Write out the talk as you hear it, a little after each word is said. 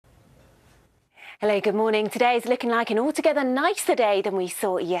Hello, good morning. Today is looking like an altogether nicer day than we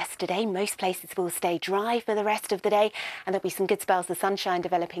saw yesterday. Most places will stay dry for the rest of the day, and there'll be some good spells of sunshine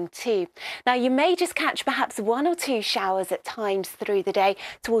developing too. Now, you may just catch perhaps one or two showers at times through the day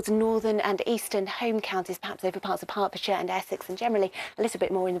towards northern and eastern home counties, perhaps over parts of Hertfordshire and Essex, and generally a little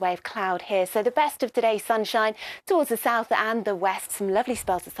bit more in the way of cloud here. So the best of today's sunshine towards the south and the west. Some lovely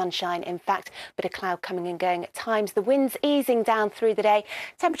spells of sunshine, in fact, but a cloud coming and going at times. The winds easing down through the day,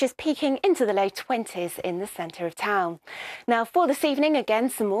 temperatures peaking into the low 20s in the centre of town. Now, for this evening, again,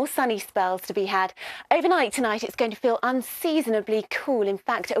 some more sunny spells to be had. Overnight tonight, it's going to feel unseasonably cool. In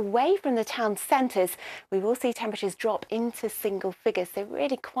fact, away from the town centres, we will see temperatures drop into single figures, so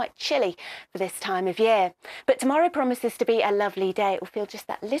really quite chilly for this time of year. But tomorrow promises to be a lovely day. It will feel just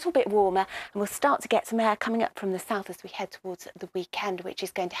that little bit warmer, and we'll start to get some air coming up from the south as we head towards the weekend, which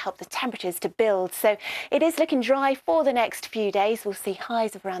is going to help the temperatures to build. So it is looking dry for the next few days. We'll see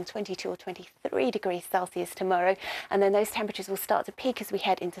highs of around 22 or 23 degrees Celsius tomorrow, and then those temperatures will start to peak as we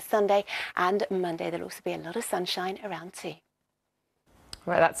head into Sunday and Monday. There'll also be a lot of sunshine around too.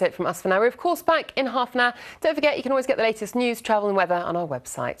 Right, that's it from us for now. We're of course back in half an hour. Don't forget, you can always get the latest news, travel and weather on our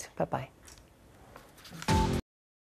website. Bye-bye.